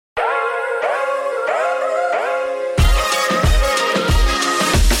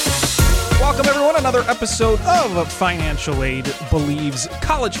everyone. Another episode of Financial Aid Believes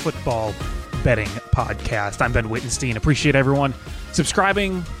College Football Betting Podcast. I'm Ben Wittenstein. Appreciate everyone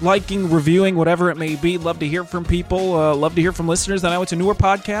subscribing, liking, reviewing, whatever it may be. Love to hear from people. Love to hear from listeners. I know it's a newer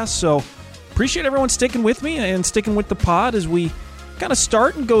podcast, so appreciate everyone sticking with me and sticking with the pod as we kind of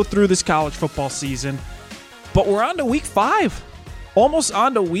start and go through this college football season. But we're on to week 5. Almost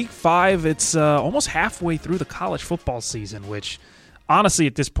on to week 5. It's almost halfway through the college football season, which honestly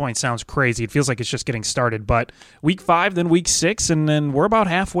at this point sounds crazy. It feels like it's just getting started. But week 5, then week 6, and then we're about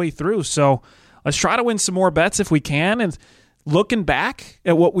halfway through. So let's try to win some more bets if we can. And looking back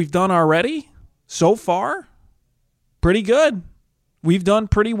at what we've done already so far, pretty good. We've done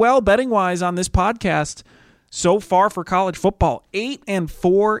pretty well betting-wise on this podcast so far for college football.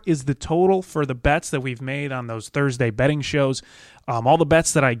 8-4 is the total for the bets that we've made on those Thursday betting shows. All the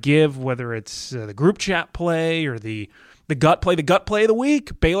bets that I give, whether it's the group chat play or the gut play of the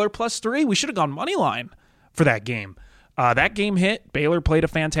week, Baylor +3. We should have gone money line for that game. That game hit. Baylor played a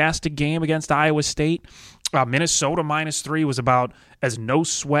fantastic game against Iowa State. Minnesota -3 was about as no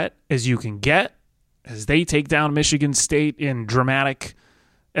sweat as you can get as they take down Michigan State in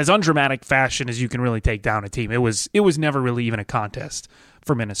as undramatic fashion as you can really take down a team. It was never really even a contest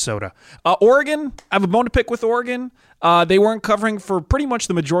for Minnesota. Oregon, I have a bone to pick with Oregon. They weren't covering for pretty much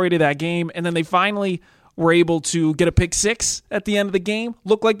the majority of that game, and then they finally were able to get a pick 6 at the end of the game.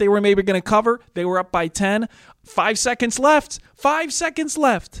 Looked like they were maybe going to cover. They were up by 10. 5 seconds left. 5 seconds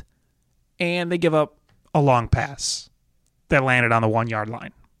left. And they give up a long pass that landed on the 1-yard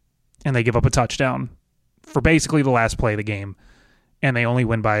line. And they give up a touchdown for basically the last play of the game. And they only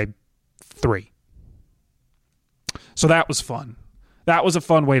win by 3. So that was fun. That was a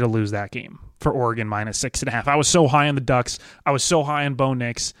fun way to lose that game for Oregon -6.5. I was so high on the Ducks. I was so high on Bo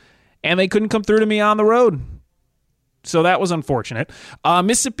Nix. And they couldn't come through to me on the road. So that was unfortunate.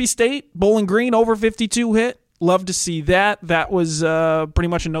 Mississippi State, Bowling Green, over 52 hit. Love to see that. That was pretty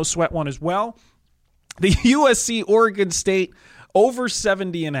much a no-sweat one as well. The USC Oregon State over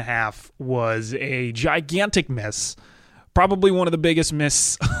 70.5 was a gigantic miss. Probably one of the biggest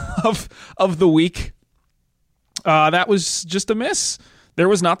miss of the week. That was just a miss. There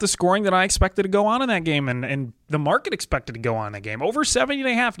was not the scoring that I expected to go on in that game, and the market expected to go on in that game. Over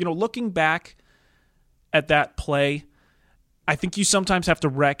 70.5. Looking back at that play, I think you sometimes have to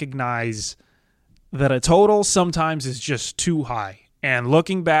recognize that a total sometimes is just too high. And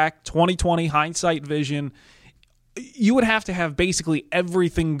looking back, 2020 hindsight vision, you would have to have basically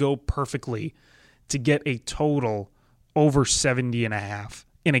everything go perfectly to get a total over 70.5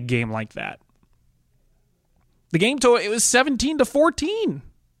 in a game like that. The game total, it was 17-14.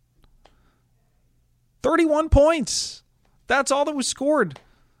 31 points. That's all that was scored.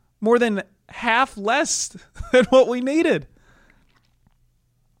 More than half less than what we needed.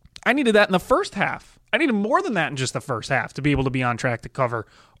 I needed that in the first half. I needed more than that in just the first half to be able to be on track to cover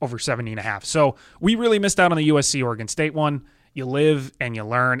over 70.5. So we really missed out on the USC Oregon State one. You live and you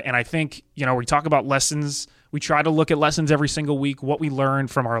learn. And I think, we talk about lessons. We try to look at lessons every single week, what we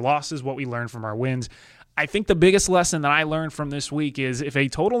learned from our losses, what we learned from our wins. I think the biggest lesson that I learned from this week is if a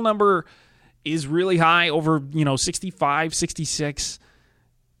total number is really high, over 65, 66,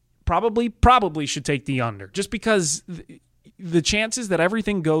 probably should take the under. Just because the chances that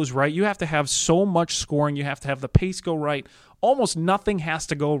everything goes right, you have to have so much scoring, you have to have the pace go right. Almost nothing has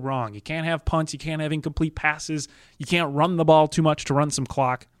to go wrong. You can't have punts, you can't have incomplete passes, you can't run the ball too much to run some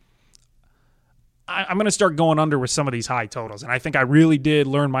clock. I'm going to start going under with some of these high totals, and I think I really did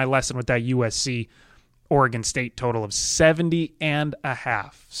learn my lesson with that USC Oregon State total of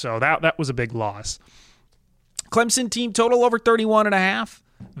 70.5. So that was a big loss. Clemson team total over 31.5.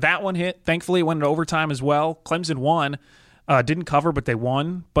 That one hit. Thankfully, it went into overtime as well. Clemson won. Didn't cover, but they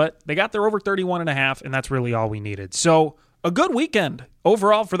won. But they got their over 31.5, and that's really all we needed. So a good weekend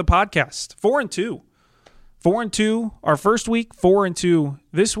overall for the podcast. 4-2. 4-2 our first week. 4-2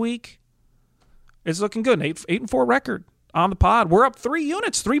 this week. It's looking good. 8-4 record on the pod. We're up 3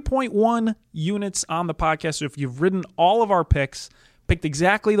 units, 3.1 units on the podcast. So if you've ridden all of our picks, picked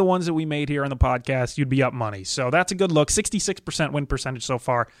exactly the ones that we made here on the podcast, you'd be up money. So that's a good look. 66% win percentage so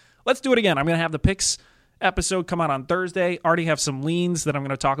far. Let's do it again. I'm going to have the picks episode come out on Thursday. Already have some leans that I'm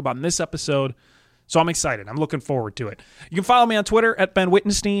going to talk about in this episode. So I'm excited. I'm looking forward to it. You can follow me on Twitter at Ben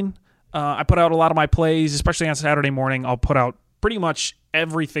Wittenstein. I put out a lot of my plays, especially on Saturday morning. I'll put out pretty much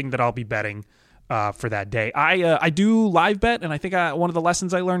everything that I'll be betting for that day. I do live bet, and I think one of the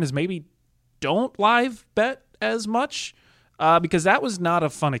lessons I learned is maybe don't live bet as much because that was not a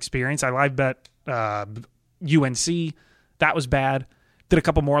fun experience. I live bet UNC. That was bad. Did a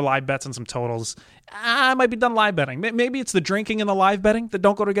couple more live bets on some totals. I might be done live betting. Maybe it's the drinking and the live betting that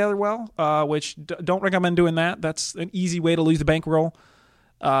don't go together well, which don't recommend doing that. That's an easy way to lose the bankroll.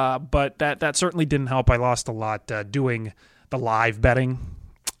 But that certainly didn't help. I lost a lot doing the live betting.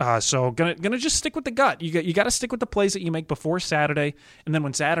 So gonna just stick with the gut. You got to stick with the plays that you make before Saturday, and then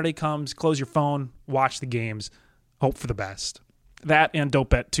when Saturday comes, close your phone, watch the games, hope for the best. That and don't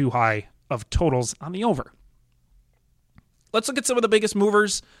bet too high of totals on the over. Let's look at some of the biggest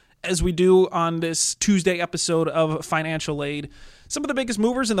movers as we do on this Tuesday episode of Financial Aid. Some of the biggest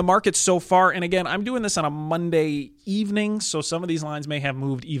movers in the market so far, and again, I'm doing this on a Monday evening, so some of these lines may have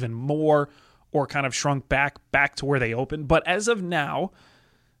moved even more or kind of shrunk back to where they opened. But as of now,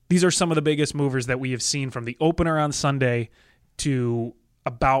 these are some of the biggest movers that we have seen from the opener on Sunday to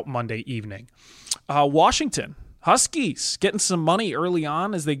about Monday evening. Washington Huskies getting some money early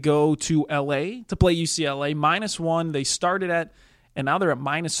on as they go to LA to play UCLA. -1 they started at, and now they're at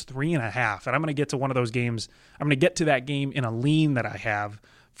 -3.5. And I'm going to get to one of those games. I'm going to get to that game in a lean that I have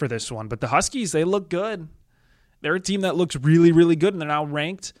for this one. But the Huskies, they look good. They're a team that looks really, really good, and they're now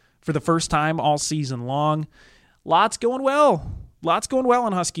ranked for the first time all season long. Lots going well. Lots going well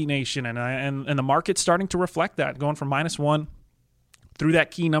in Husky Nation, and the market's starting to reflect that, going from -1 through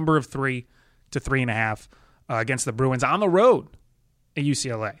that key number of 3 to 3.5 against the Bruins on the road at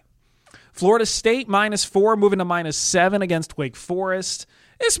UCLA. Florida State -4, moving to -7 against Wake Forest.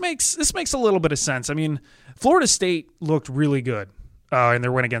 This makes a little bit of sense. I mean, Florida State looked really good in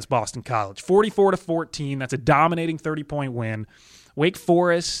their win against Boston College, 44-14. That's a dominating 30-point win. Wake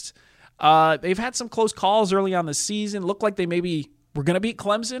Forest, they've had some close calls early on the season. Looked like they maybe were going to beat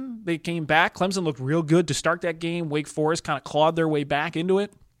Clemson. They came back. Clemson looked real good to start that game. Wake Forest kind of clawed their way back into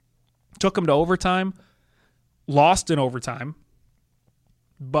it. Took them to overtime. Lost in overtime.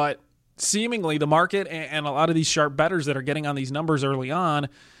 But seemingly the market and a lot of these sharp bettors that are getting on these numbers early on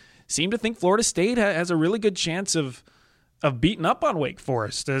seem to think Florida State has a really good chance of beating up on Wake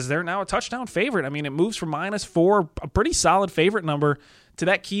Forest, as they're now a touchdown favorite. I mean, it moves from -4, a pretty solid favorite number, to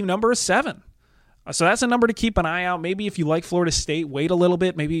that key number of 7. So that's a number to keep an eye out. Maybe if you like Florida State, wait a little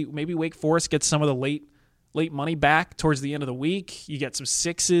bit. Maybe Wake Forest gets some of the late money back towards the end of the week. You get some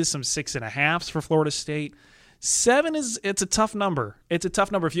 6s, some 6.5s for Florida State. 7 it's a tough number. It's a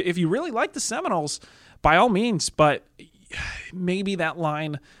tough number. If you really like the Seminoles, by all means, but maybe that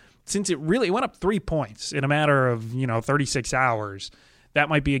line, since it went up 3 points in a matter of 36 hours, that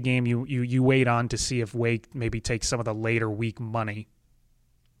might be a game you wait on to see if Wake maybe takes some of the later week money.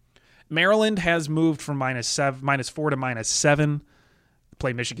 Maryland has moved from -4 to -7.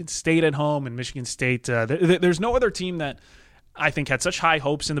 Play Michigan State at home, and Michigan State, there's no other team that I think had such high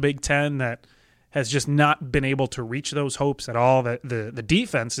hopes in the Big Ten that has just not been able to reach those hopes at all. The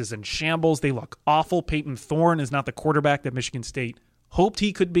defense is in shambles. They look awful. Peyton Thorne is not the quarterback that Michigan State hoped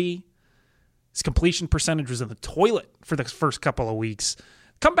he could be. His completion percentage was in the toilet for the first couple of weeks.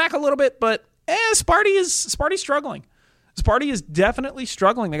 Come back a little bit, but Sparty's struggling. Sparty is definitely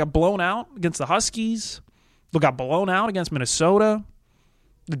struggling. They got blown out against the Huskies. They got blown out against Minnesota.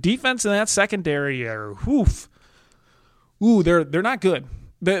 The defense in that secondary are they're not good.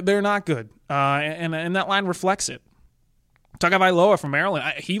 They're not good. And that line reflects it. Tagovailoa from Maryland,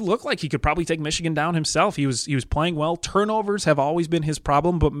 he looked like he could probably take Michigan down himself. He was playing well. Turnovers have always been his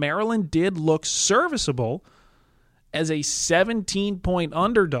problem, but Maryland did look serviceable as a 17-point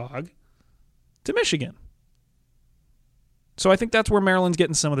underdog to Michigan. So I think that's where Maryland's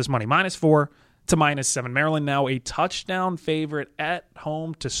getting some of this money. -4 to -7. Maryland now a touchdown favorite at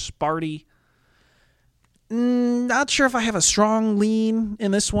home to Sparty. Not sure if I have a strong lean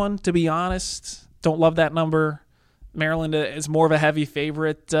in this one, to be honest. Don't love that number. Maryland is more of a heavy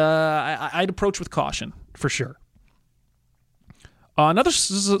favorite. I'd approach with caution, for sure.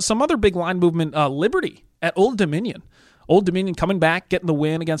 Some other big line movement, Liberty at Old Dominion. Old Dominion coming back, getting the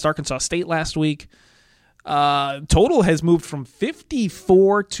win against Arkansas State last week. Total has moved from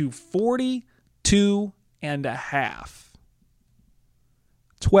 54 to 42.5.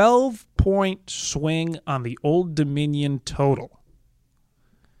 12-point swing on the Old Dominion total.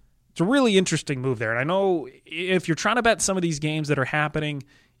 It's a really interesting move there. And I know if you're trying to bet some of these games that are happening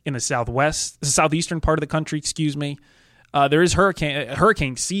in the southeastern part of the country, there is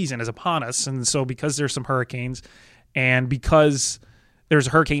hurricane season is upon us. And so because there's some hurricanes and because there's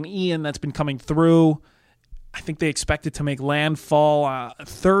Hurricane Ian that's been coming through, I think they expect it to make landfall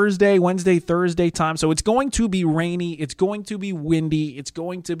Wednesday, Thursday time. So it's going to be rainy. It's going to be windy. It's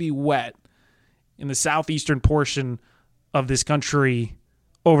going to be wet in the southeastern portion of this country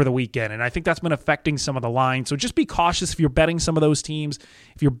over the weekend. And I think that's been affecting some of the lines. So just be cautious if you're betting some of those teams.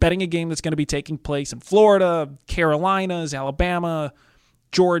 If you're betting a game that's going to be taking place in Florida, Carolinas, Alabama,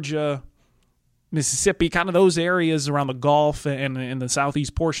 Georgia, Mississippi, kind of those areas around the Gulf and in the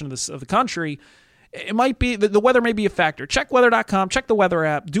southeast portion of the country, it might be the weather may be a factor. Check weather.com, check the weather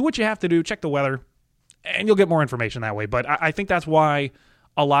app, do what you have to do, check the weather, and you'll get more information that way. But I think that's why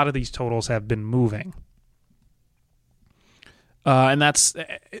a lot of these totals have been moving. And that's,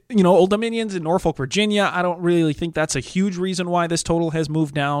 Old Dominion's in Norfolk, Virginia. I don't really think that's a huge reason why this total has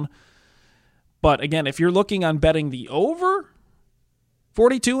moved down. But again, if you're looking on betting the over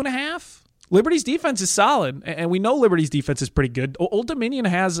 42.5, Liberty's defense is solid, and we know Liberty's defense is pretty good. Old Dominion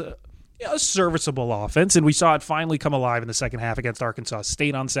has a serviceable offense, and we saw it finally come alive in the second half against Arkansas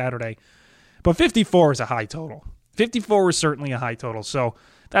State on Saturday. But 54 is a high total. 54 is certainly a high total, so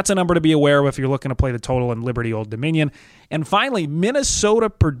that's a number to be aware of if you're looking to play the total in Liberty Old Dominion. And finally,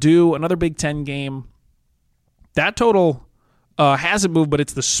 Minnesota-Purdue, another Big Ten game. That total hasn't moved, but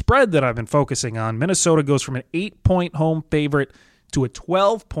it's the spread that I've been focusing on. Minnesota goes from an 8-point home favorite to a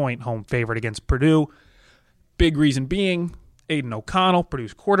 12-point home favorite against Purdue. Big reason being, Aiden O'Connell,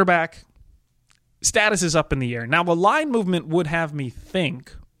 Purdue's quarterback. Status is up in the air. Now, the line movement would have me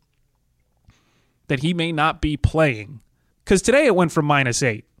think that he may not be playing, because today it went from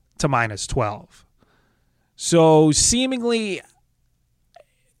 -8 to -12. So seemingly,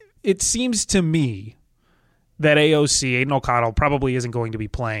 it seems to me that AOC, Aiden O'Connell, probably isn't going to be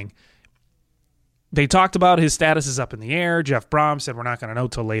playing. They talked about his status is up in the air. Jeff Brom said we're not going to know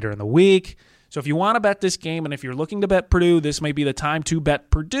till later in the week. So if you want to bet this game, and if you're looking to bet Purdue, this may be the time to bet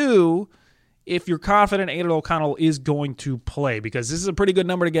Purdue if you're confident Aiden O'Connell is going to play, because this is a pretty good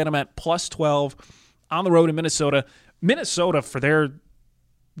number to get him at +12 on the road in Minnesota. Minnesota, for their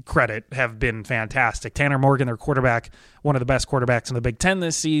credit, have been fantastic. Tanner Morgan, their quarterback, one of the best quarterbacks in the Big Ten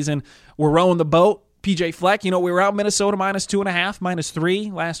this season. We're rowing the boat. PJ Fleck, we were out Minnesota -2.5,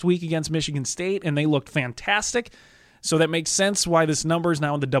 -3 last week against Michigan State, and they looked fantastic. So that makes sense why this number is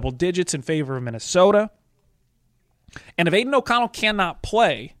now in the double digits in favor of Minnesota. And if Aiden O'Connell cannot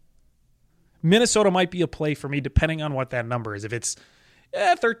play, Minnesota might be a play for me depending on what that number is. If it's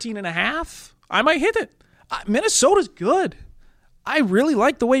 13.5, I might hit it. Minnesota's good. I really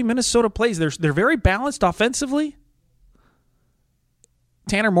like the way Minnesota plays. They're very balanced offensively.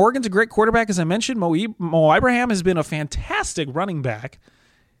 Tanner Morgan's a great quarterback, as I mentioned. Mo Ibrahim has been a fantastic running back.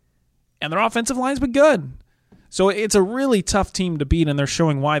 And their offensive line's been good. So it's a really tough team to beat, and they're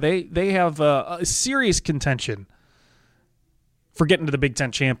showing why. They have a serious contention for getting to the Big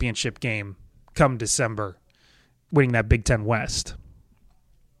Ten championship game come December, winning that Big Ten West.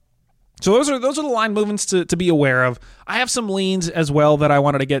 So those are the line movements to be aware of. I have some leans as well that I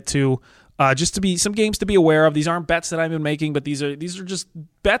wanted to get to. Just to be some games to be aware of. These aren't bets that I've been making, but these are just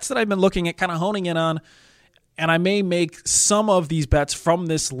bets that I've been looking at, kind of honing in on, and I may make some of these bets from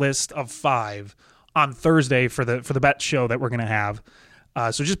this list of 5 on Thursday for the bet show that we're going to have.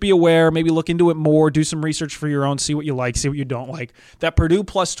 So just be aware, maybe look into it more, do some research for your own, see what you like, see what you don't like. That Purdue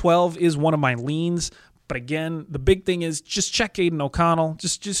 +12 is one of my leans. But again, the big thing is just check Aiden O'Connell.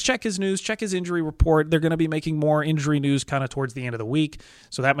 Just check his news, check his injury report. They're going to be making more injury news kind of towards the end of the week,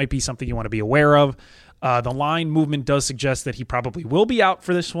 so that might be something you want to be aware of. The line movement does suggest that he probably will be out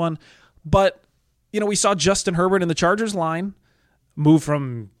for this one. But, we saw Justin Herbert in the Chargers line move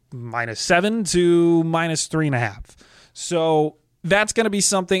from -7 to -3.5. So that's going to be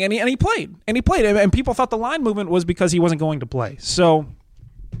something. And he played. And people thought the line movement was because he wasn't going to play. So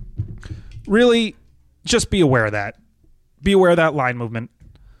really, just be aware of that. Be aware of that line movement.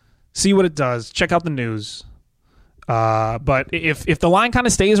 See what it does. Check out the news. But if the line kind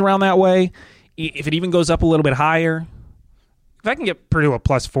of stays around that way, if it even goes up a little bit higher, if I can get Purdue a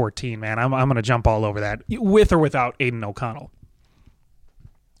 +14, man, I'm going to jump all over that, with or without Aiden O'Connell.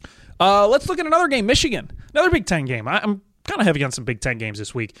 Let's look at another game, Michigan. Another Big Ten game. I'm kind of heavy on some Big Ten games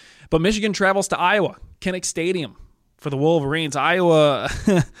this week. But Michigan travels to Iowa, Kinnick Stadium, for the Wolverines. Iowa...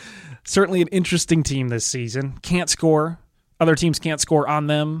 Certainly an interesting team this season. Can't score. Other teams can't score on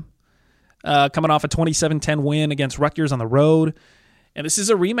them. Coming off a 27-10 win against Rutgers on the road. And this is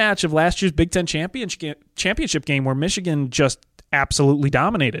a rematch of last year's Big Ten championship game where Michigan just absolutely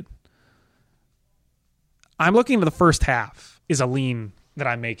dominated. I'm looking at the first half is a lean that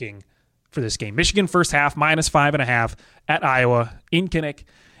I'm making for this game. Michigan first half, -5.5 at Iowa in Kinnick.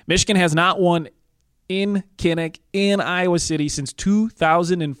 Michigan has not won in Kinnick, in Iowa City, since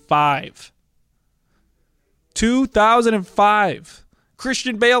 2005. 2005.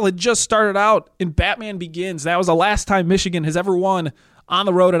 Christian Bale had just started out in Batman Begins. That was the last time Michigan has ever won on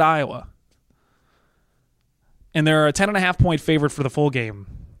the road at Iowa. And they're a 10.5-point favorite for the full game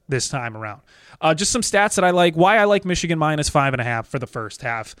this time around. Just some stats that I like. Why I like Michigan -5.5 for the first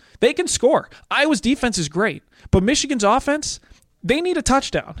half. They can score. Iowa's defense is great, but Michigan's offense, They need a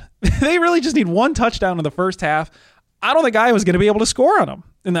touchdown. They really just need one touchdown in the first half. I don't think Iowa's going to be able to score on them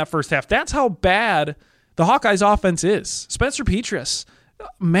in that first half. That's how bad the Hawkeyes offense is. Spencer Petras,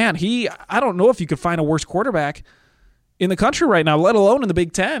 man, I don't know if you could find a worse quarterback in the country right now, let alone in the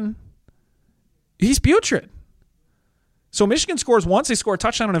Big Ten. He's putrid. So Michigan scores once, they score a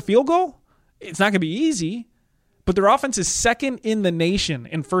touchdown and a field goal. It's not going to be easy, but their offense is second in the nation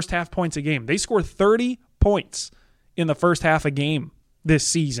in first half points a game. They score 30 points in the first half a game this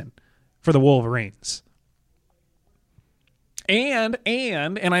season for the Wolverines. And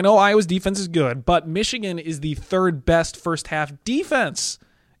I know Iowa's defense is good, but Michigan is the third best first half defense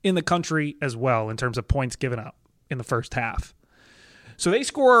in the country as well in terms of points given up in the first half. So they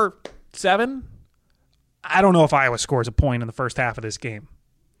score 7. I don't know if Iowa scores a point in the first half of this game.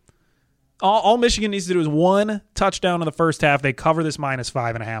 All Michigan needs to do is one touchdown in the first half. They cover this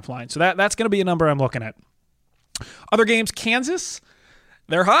 -5.5 line. So that's going to be a number I'm looking at. Other games, Kansas,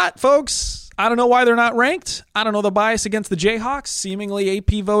 they're hot, folks. I don't know why they're not ranked. I don't know the bias against the Jayhawks. Seemingly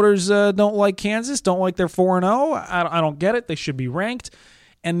AP voters don't like Kansas, don't like their 4-0. I don't get it. They should be ranked.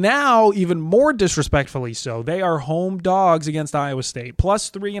 And now, even more disrespectfully so, they are home dogs against Iowa State.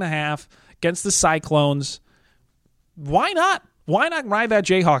 +3.5 against the Cyclones. Why not? Why not ride that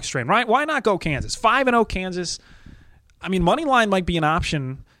Jayhawks train? Right? Why not go Kansas? 5-0 Kansas. I mean, money line might be an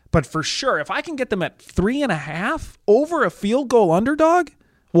option, but for sure, if I can get them at 3.5 over a field goal underdog,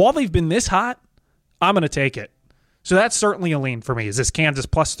 while they've been this hot, I'm going to take it. So that's certainly a lean for me, is this Kansas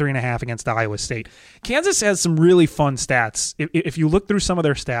 +3.5 against Iowa State. Kansas has some really fun stats. If you look through some of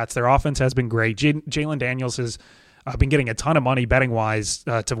their stats, their offense has been great. Jalen Daniels has been getting a ton of money betting-wise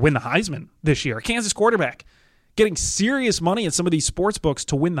to win the Heisman this year. A Kansas quarterback getting serious money in some of these sports books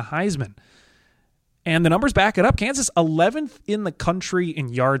to win the Heisman. And the numbers back it up. Kansas 11th in the country in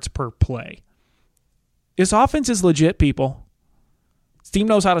yards per play. This offense is legit, people. This team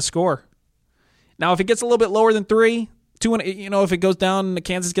knows how to score. Now, if it gets a little bit lower than 3, 2, and if it goes down,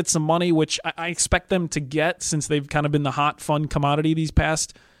 Kansas gets some money, which I expect them to get since they've kind of been the hot, fun commodity these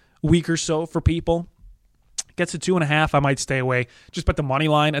past week or so for people. Gets to 2.5, I might stay away. Just put the money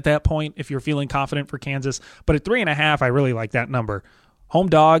line at that point if you're feeling confident for Kansas. But at 3.5, I really like that number. Home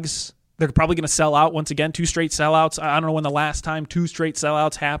dogs, they're probably going to sell out once again. 2 straight sellouts. I don't know when the last time 2 straight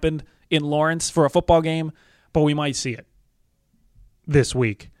sellouts happened in Lawrence for a football game, but we might see it this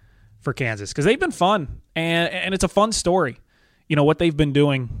week for Kansas because they've been fun, and it's a fun story. You know, what they've been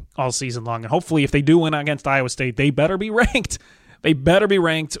doing all season long. And hopefully if they do win against Iowa State, they better be ranked. They better be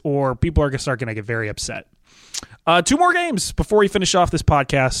ranked or people are going to get very upset. 2 more games before we finish off this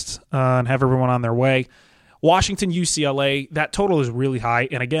podcast and have everyone on their way. Washington, UCLA, that total is really high.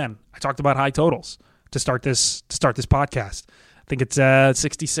 And again, I talked about high totals to start this podcast. I think it's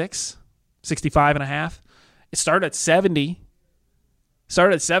 66, 65.5. It started at 70.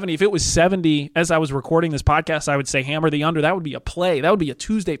 If it was 70 as I was recording this podcast, I would say hammer the under. That would be a play. That would be a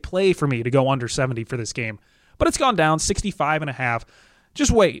Tuesday play for me to go under 70 for this game. But it's gone down 65.5.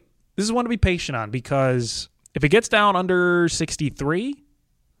 Just wait. This is one to be patient on because if it gets down under 63,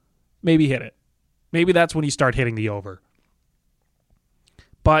 maybe hit it. Maybe that's when you start hitting the over.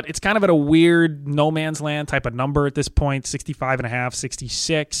 But it's kind of at a weird no man's land type of number at this point, 65.5,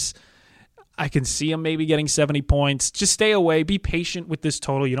 66. I can see them maybe getting 70 points. Just stay away. Be patient with this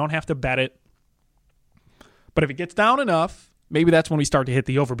total. You don't have to bet it. But if it gets down enough, maybe that's when we start to hit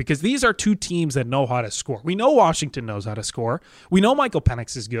the over because these are 2 teams that know how to score. We know Washington knows how to score. We know Michael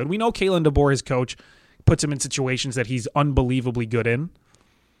Penix is good. We know Kalen DeBoer, his coach, puts him in situations that he's unbelievably good in.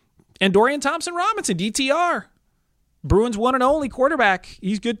 And Dorian Thompson-Robinson, DTR, Bruins one and only quarterback.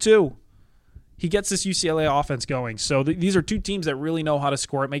 He's good too. He gets this UCLA offense going. So these are 2 teams that really know how to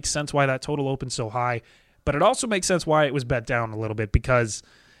score. It makes sense why that total opened so high. But it also makes sense why it was bet down a little bit because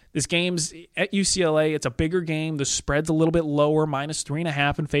this game's at UCLA. It's a bigger game. The spread's a little bit lower,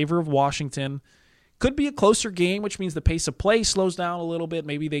 -3.5 in favor of Washington. Could be a closer game, which means the pace of play slows down a little bit.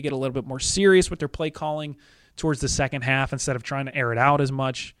 Maybe they get a little bit more serious with their play calling towards the second half instead of trying to air it out as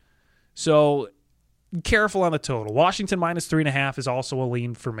much. So careful on the total. Washington -3.5 is also a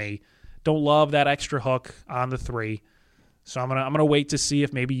lean for me. Don't love that extra hook on the 3. So I'm gonna wait to see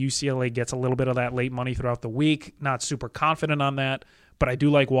if maybe UCLA gets a little bit of that late money throughout the week. Not super confident on that, but I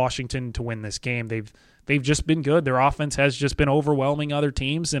do like Washington to win this game. They've just been good. Their offense has just been overwhelming other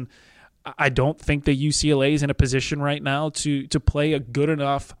teams, and I don't think that UCLA is in a position right now to play a good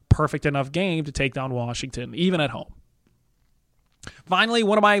enough, perfect enough game to take down Washington, even at home. Finally,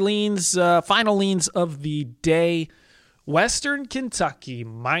 one of my final leans of the day, Western Kentucky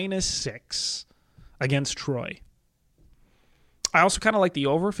 -6 against Troy. I also kind of like the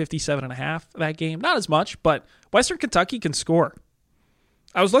over 57.5 that game. Not as much, but Western Kentucky can score.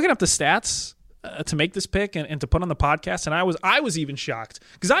 I was looking up the stats to make this pick and to put on the podcast, and I was even shocked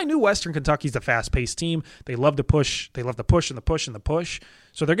because I knew Western Kentucky's a fast-paced team. They love to push. They love the push and the push and the push.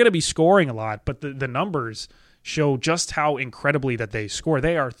 So they're going to be scoring a lot, but the numbers show just how incredibly that they score.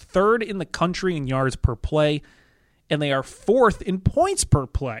 They are third in the country in yards per play, and they are fourth in points per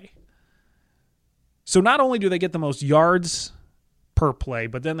play. So not only do they get the most yards per play,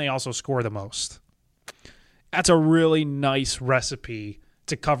 but then they also score the most. That's a really nice recipe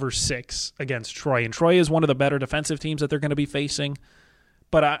to cover 6 against Troy. And Troy is one of the better defensive teams that they're going to be facing.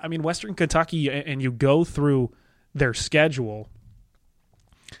 But, I mean, Western Kentucky, and you go through their schedule,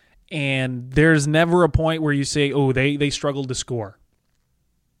 and there's never a point where you say, oh, they struggled to score.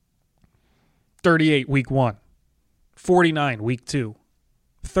 38, week 1. 49, week 2.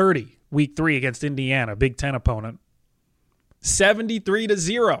 30, week 3 against Indiana, Big Ten opponent.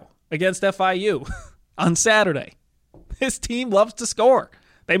 73-0 against FIU on Saturday. This team loves to score.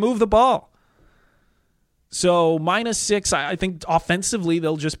 They move the ball. So -6, I think offensively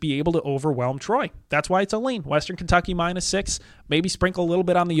they'll just be able to overwhelm Troy. That's why it's a lean. Western Kentucky -6. Maybe sprinkle a little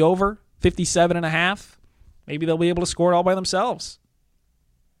bit on the over, 57.5. Maybe they'll be able to score it all by themselves.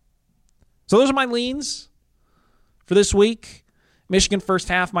 So those are my leans for this week. Michigan first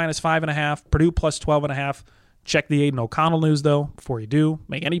half -5.5. Purdue plus 12.5. Check the Aiden O'Connell news, though, before you do.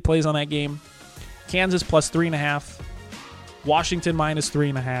 Make any plays on that game. Kansas plus 3.5. Washington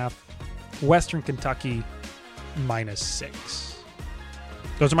 -3.5. Western Kentucky -6.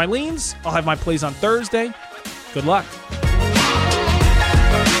 Those are my leans. I'll have my plays on Thursday. Good luck.